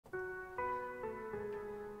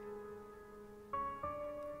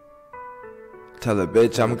Tell a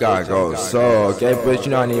bitch I'm gotta go so, okay, bitch, you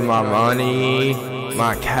know I need my money,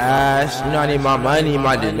 my cash, you know I need my money,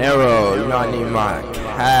 my dinero, you know I need my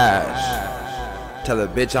cash. Tell a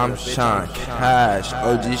bitch I'm Sean Cash,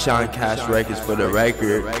 OgSeanCashRecords for the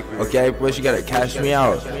record. Okay, bitch, you gotta cash me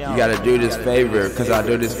out. You gotta do this favor, cause I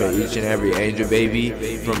do this for each and every angel baby.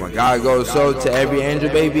 From a God goes so to every angel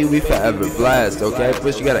baby, we forever blessed. Okay,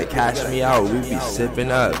 bitch, you gotta cash me out. We be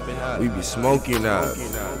sipping up, we be smoking up,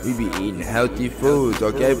 we be eating healthy foods.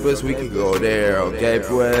 Okay, bitch, we could go there. Okay,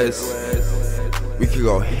 pues, we could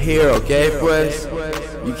go here. Okay, pues.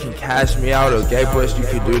 You can cash me out, okay, pues? You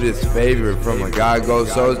can do this favor from a God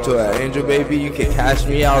goes so to an angel baby. You can cash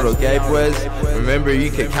me out, okay, pues? Remember,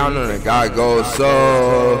 you can count on a God goes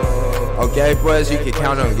so. Okay, pues? You can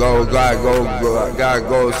count on God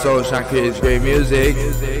goes so. Sean creates great music.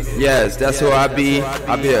 Yes, that's who I be.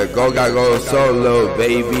 I be a God goes so little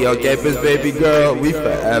baby. Okay, pues, baby girl, we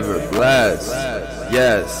forever blessed.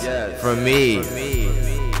 Yes, from me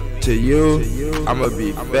to you, I'ma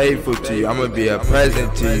be faithful to you. I'ma be a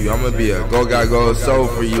present to you. I'ma be a go soul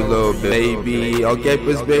for you, little baby. Okay,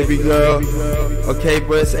 pues, baby girl. Okay,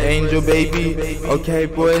 pues, angel baby. Okay,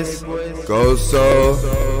 pues, go soul.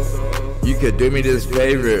 You could do me this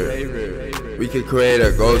favor. We could create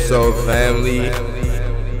a go soul family.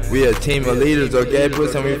 We a team of leaders, okay,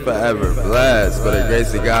 pues, and we forever blessed. By the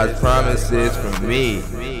grace of God's promises from me.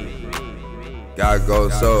 God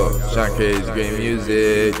goes so. Sean creates great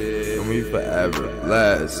music, and we forever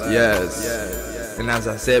blessed. Yes. And as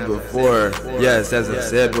I said before, yes, as I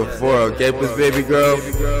said before, okay, pues, baby girl.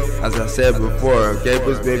 As I said before, okay,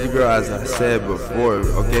 pues, baby girl. As I said before,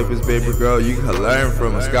 okay, pues, baby girl. You can learn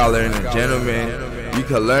from a scholar and a gentleman. You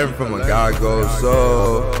can learn from a God goes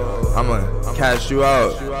so. I'ma cash you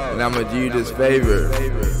out, and I'ma do you this favor,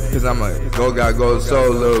 cause I'm a God goes so,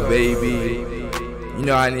 little baby. You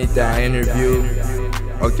know I need that interview.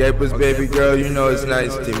 Okay, pues, baby girl, you know it's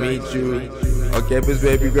nice to meet you. Okay, pues,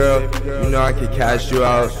 baby girl, you know I can cash you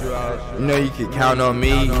out. You know you can count on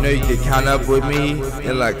me. You know you can count up with me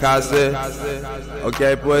in La Casa.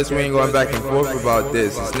 Okay, pues, we ain't going back and forth about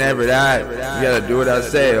this. It's never that. You gotta do what I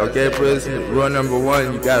say. Okay, pues, rule number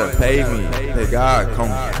one, you gotta pay me. Pay God,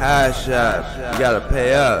 come cash up. You gotta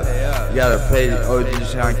pay up. You gotta pay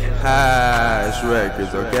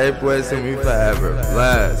OgSeanCashRecords. Okay, pues, and we forever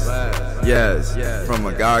blessed. Yes, from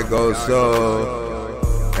a God goes so.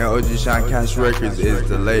 And OgSeanCashRecords is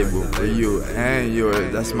the label for you and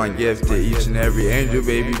yours. That's my gift to each and every angel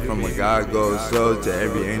baby. From a God goes so to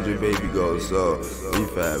every angel baby goes so. We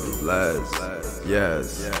forever blessed.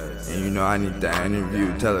 Yes. And you know I need that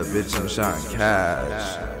interview. Tell a bitch I'm Sean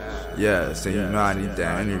Cash. Yes. And you know I need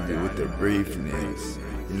that interview with the briefness.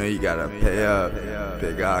 You know you gotta pay up.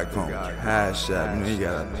 Pay God, come cash up. You know you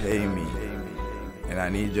gotta pay me. And I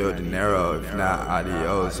need your dinero, if not,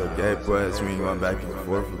 adios, okay, pues, we ain't going back and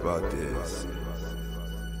forth about this.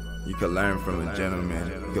 You can learn from a gentleman,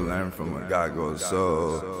 you can learn from a God goes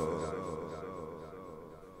so.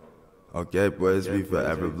 Okay, pues, we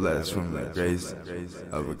forever blessed from the grace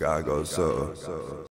of a God goes so.